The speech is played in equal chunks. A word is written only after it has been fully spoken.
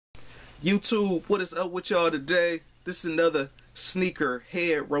YouTube, what is up with y'all today? This is another sneaker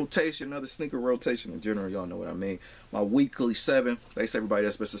head rotation, another sneaker rotation in general. Y'all know what I mean. My weekly 7. Thanks everybody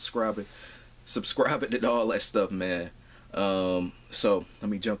that's been subscribing and all that stuff, man. So let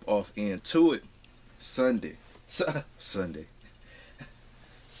me jump off into it. Sunday.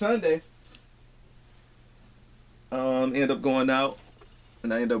 End up going out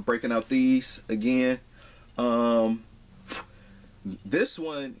and I end up breaking out these again. This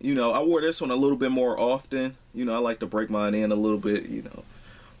one, you know, I wore this one a little bit more often. You know, I like to break mine in a little bit, you know,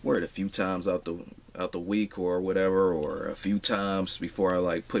 wear it a few times out the week or whatever, or a few times before I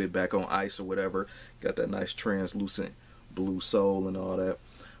like put it back on ice or whatever. Got that nice translucent blue sole and all that.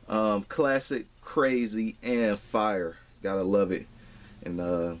 Classic, crazy, and fire. Gotta love it.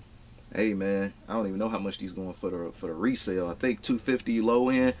 And hey man, I don't even know how much these going for the resale. I think $250 low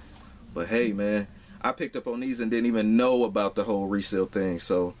end, but hey man, I picked up on these and didn't even know about the whole resale thing.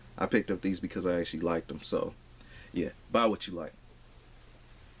 So I picked up these because I actually liked them. So yeah, buy what you like.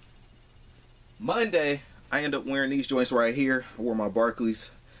 Monday, I end up wearing these joints right here. I wore my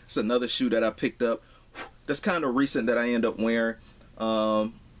Barclays. It's another shoe that I picked up. That's kind of recent that I end up wearing.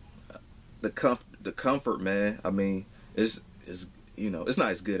 The comfort, man. I mean, is you know, it's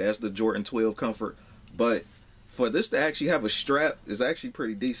not as good as the Jordan 12 Comfort, but for this to actually have a strap is actually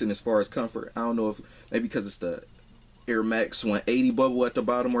pretty decent as far as comfort. I don't know if maybe because it's the Air Max 180 bubble at the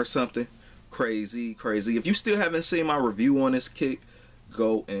bottom or something. Crazy. If you still haven't seen my review on this kick,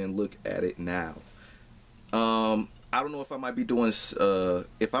 go and look at it now. I don't know if I might be doing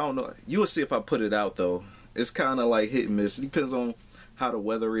if I don't know, you will see if I put it out though. It's kind of like hit and miss. It depends on how the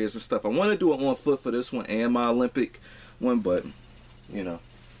weather is and stuff. I want to do it on foot for this one and my Olympic one, but you know,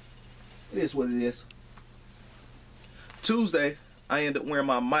 it is what it is. Tuesday, I end up wearing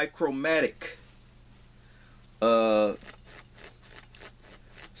my Micromatic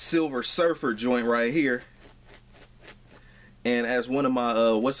Silver Surfer joint right here. And as one of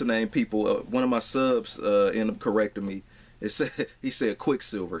my what's the name people, one of my subs ended up correcting me. He said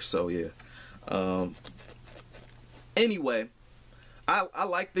Quicksilver. So yeah. Anyway, I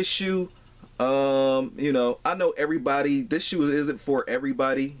like this shoe. You know, I know everybody. This shoe isn't for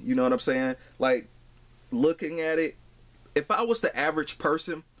everybody. You know what I'm saying? Like, looking at it, if I was the average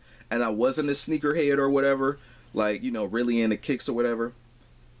person and I wasn't a sneakerhead or whatever, like, you know, really into kicks or whatever,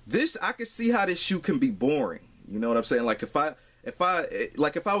 this, I could see how this shoe can be boring. You know what I'm saying? Like if I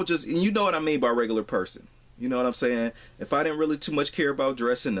was just, and you know what I mean by regular person. You know what I'm saying? If I didn't really too much care about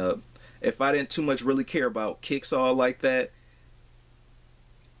dressing up, if I didn't too much really care about kicks all like that,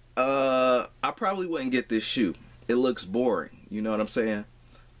 I probably wouldn't get this shoe. It looks boring. You know what I'm saying?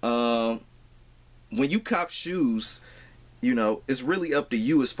 When you cop shoes, you know, it's really up to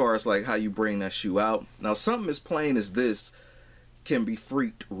you as far as like how you bring that shoe out. Now, something as plain as this can be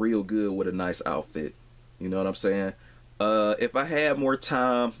freaked real good with a nice outfit. You know what I'm saying? If I had more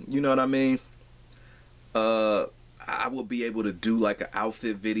time, you know what I mean? I would be able to do like an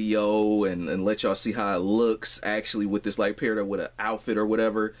outfit video and let y'all see how it looks actually with this, like paired up with an outfit or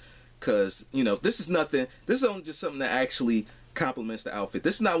whatever. Cause you know, this is nothing. This is only just something that actually complements the outfit.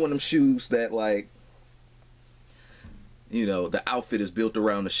 This is not one of them shoes that, like, you know, the outfit is built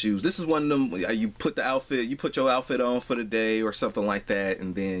around the shoes. This is one of them, you put your outfit on for the day or something like that,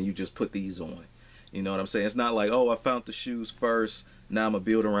 and then you just put these on. You know what I'm saying? It's not like, oh, I found the shoes first, now I'm gonna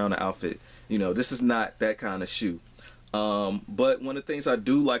build around the outfit. You know, this is not that kind of shoe. But one of the things I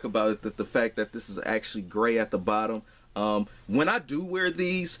do like about it, the fact that this is actually gray at the bottom. When I do wear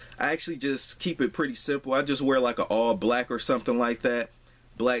these, I actually just keep it pretty simple. I just wear like an all black or something like that.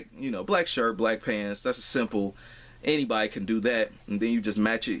 Black, you know, black shirt, black pants. That's a simple, anybody can do that. And then you just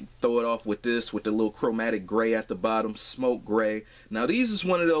match it, throw it off with this, with the little chromatic gray at the bottom, smoke gray. Now these is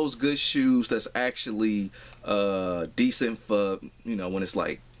one of those good shoes that's actually decent for, you know, when it's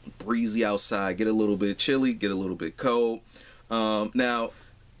like breezy outside, get a little bit chilly, get a little bit cold. Now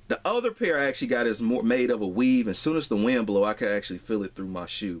the other pair I actually got is more made of a weave. As soon as the wind blow, I can actually feel it through my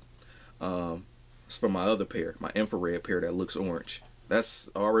shoe. It's from my other pair, my infrared pair that looks orange. That's,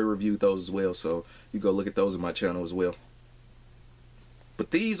 I already reviewed those as well, so you go look at those in my channel as well.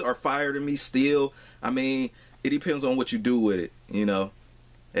 But these are fire to me still. I mean, it depends on what you do with it, you know.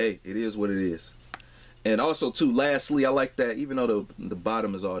 Hey, it is what it is. And also too, lastly, I like that even though the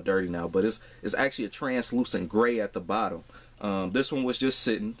bottom is all dirty now, but it's actually a translucent gray at the bottom. This one was just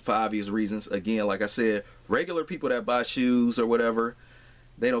sitting for obvious reasons. Again, like I said, regular people that buy shoes or whatever,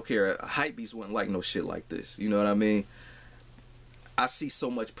 they don't care. Hypebeast wouldn't like no shit like this. You know what I mean? I see so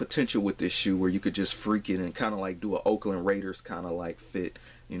much potential with this shoe where you could just freak it and kind of like do an Oakland Raiders kind of like fit.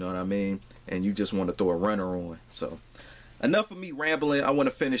 You know what I mean? And you just want to throw a runner on. So enough of me rambling. I want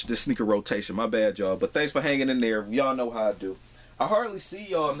to finish this sneaker rotation. My bad, y'all. But thanks for hanging in there. Y'all know how I do. I hardly see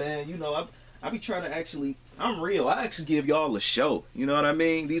y'all, man. You know, I be trying to actually, I'm real. I actually give y'all a show. You know what I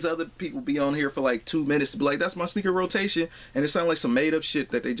mean? These other people be on here for like 2 minutes to be like, that's my sneaker rotation. And it sounds like some made up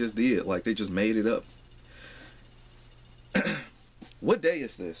shit that they just did. Like they just made it up. What day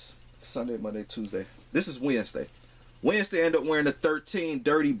is this? Sunday, Monday, Tuesday. This is Wednesday. Wednesday, I end up wearing the 13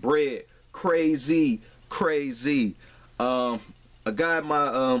 Dirty Bread. Crazy, crazy. A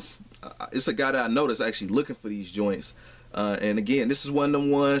guy, it's a guy that I know that's actually looking for these joints. And again, this is one of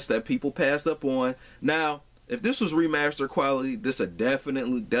them ones that people passed up on. Now, if this was remastered quality, this would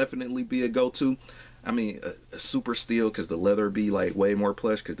definitely be a go-to. I mean, a super steel, because the leather would be like way more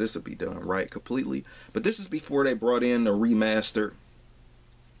plush, because this would be done right completely. But this is before they brought in the remastered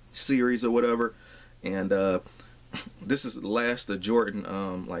series or whatever. And this is the last of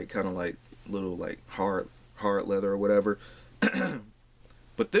Jordan, like kind of like little like hard leather or whatever.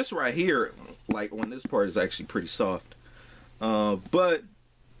 But this right here, like on this part, is actually pretty soft. But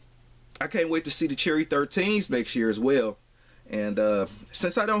I can't wait to see the Cherry 13s next year as well. And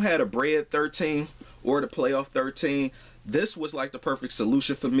since I don't have a Bread 13 or the Playoff 13, this was like the perfect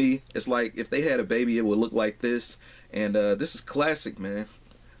solution for me. It's like if they had a baby, it would look like this. And this is classic, man.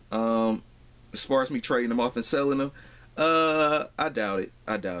 As far as me trading them off and selling them, I doubt it.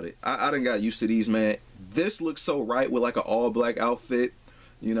 I done got used to these, man. This looks so right with like an all black outfit,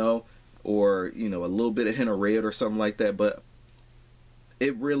 you know, or, you know, a little bit of hint of red or something like that. But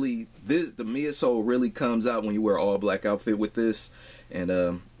it really, the midsole really comes out when you wear an all black outfit with this.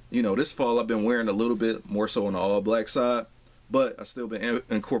 And you know, this fall I've been wearing a little bit more so on the all black side, but I still been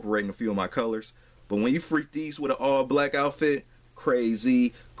incorporating a few of my colors. But when you freak these with an all black outfit,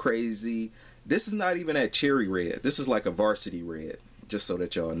 crazy. This is not even that cherry red. This is like a varsity red, just so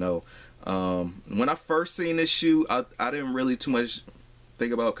that y'all know. When I first seen this shoe, I didn't really too much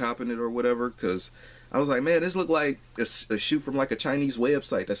think about copping it or whatever, because I was like, man, this looked like a shoe from like a Chinese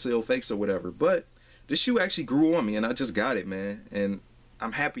website that sell fakes or whatever. But the shoe actually grew on me, and I just got it, man. And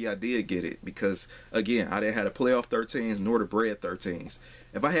I'm happy I did get it, because again, I didn't have the Playoff 13s nor the Bread 13s.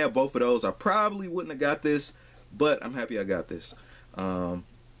 If I had both of those, I probably wouldn't have got this, but I'm happy I got this.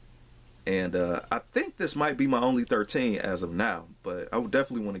 And I think this might be my only 13 as of now, but I would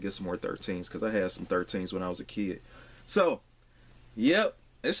definitely want to get some more 13s, because I had some 13s when I was a kid. So, yep,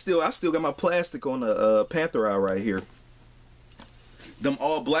 I still got my plastic on the Panther Eye right here. Them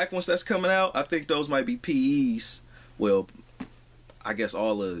all black ones that's coming out, I think those might be PEs. Well, I guess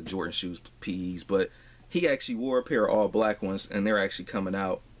all of Jordan shoes PEs, but he actually wore a pair of all black ones, and they're actually coming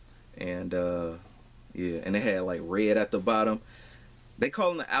out. And yeah, and they had like red at the bottom. They call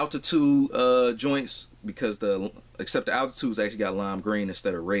them the altitude joints, because except the altitudes actually got lime green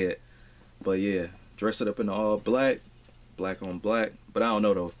instead of red. But yeah, dress it up in the all black on black. But I don't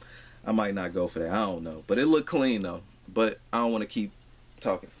know though, I might not go for that. I don't know, but it looked clean though. But I don't want to keep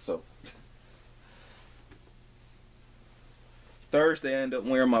talking. So Thursday I ended up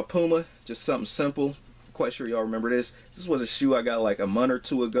wearing my Puma, just something simple. Quite sure y'all remember this. This was a shoe I got like a month or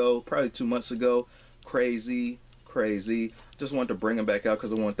two ago, probably 2 months ago. Crazy. Just wanted to bring them back out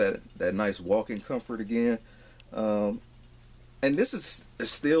because I want that nice walking comfort again. And this is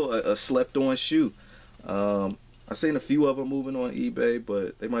still a slept on shoe. I've seen a few of them moving on eBay,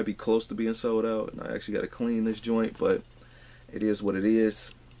 but they might be close to being sold out, and I actually got to clean this joint, but it is what it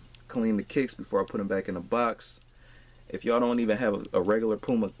is. Clean the kicks before I put them back in the box. If y'all don't even have a regular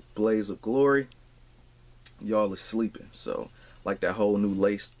Puma Blaze of Glory, y'all are sleeping. So like that whole new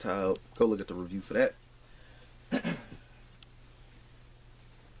lace tile, go look at the review for that.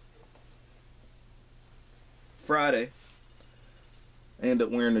 Friday, I end up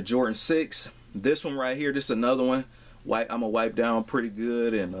wearing the Jordan 6. This one right here, this is another one. I'm gonna wipe down pretty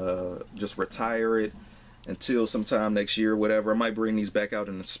good and just retire it until sometime next year, whatever. I might bring these back out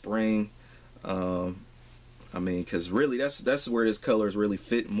in the spring. I mean, because really that's where this color is really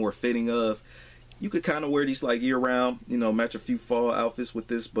more fitting of. You could kind of wear these like year round, you know, match a few fall outfits with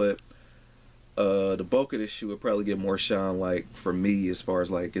this, but the bulk of this shoe would probably get more shine, like for me, as far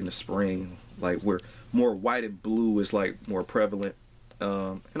as like in the spring, like where more white and blue is like more prevalent.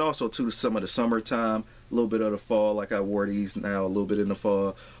 And also too, some of the summertime, a little bit of the fall, like I wore these now a little bit in the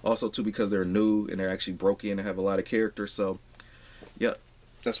fall. Also too, because they're new and they're actually broke in and have a lot of character. So yep,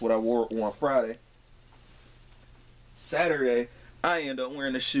 that's what I wore on Friday. Saturday, I end up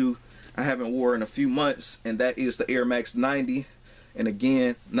wearing a shoe I haven't worn in a few months, and that is the Air Max 90. And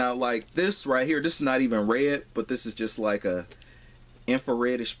again, now like this right here, this is not even red, but this is just like a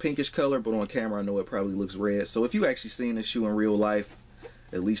infraredish pinkish color, but on camera I know it probably looks red. So if you actually seen this shoe in real life,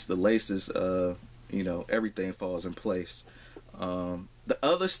 at least the laces, you know, everything falls in place. The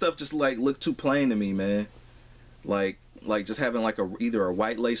other stuff just like look too plain to me, man. Like just having like either a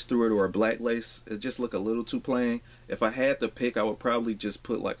white lace through it or a black lace, it just look a little too plain. If I had to pick, I would probably just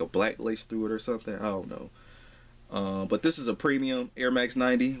put like a black lace through it or something. I don't know. But this is a premium Air Max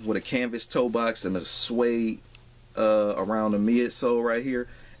 90 with a canvas toe box and a suede around the midsole right here.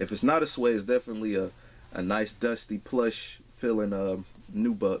 If it's not a suede, it's definitely a nice dusty plush feeling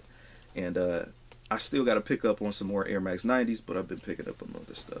nubuck. And I still got to pick up on some more Air Max 90s, but I've been picking up on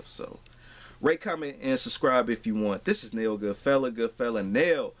other stuff. So rate, comment, and subscribe if you want. This is Nail Goodfella.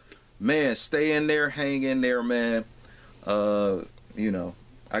 Nail, man, stay in there, hang in there, man. You know,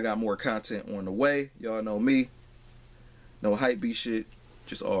 I got more content on the way. Y'all know me. No hype beat shit,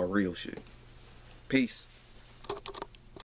 just all real shit. Peace.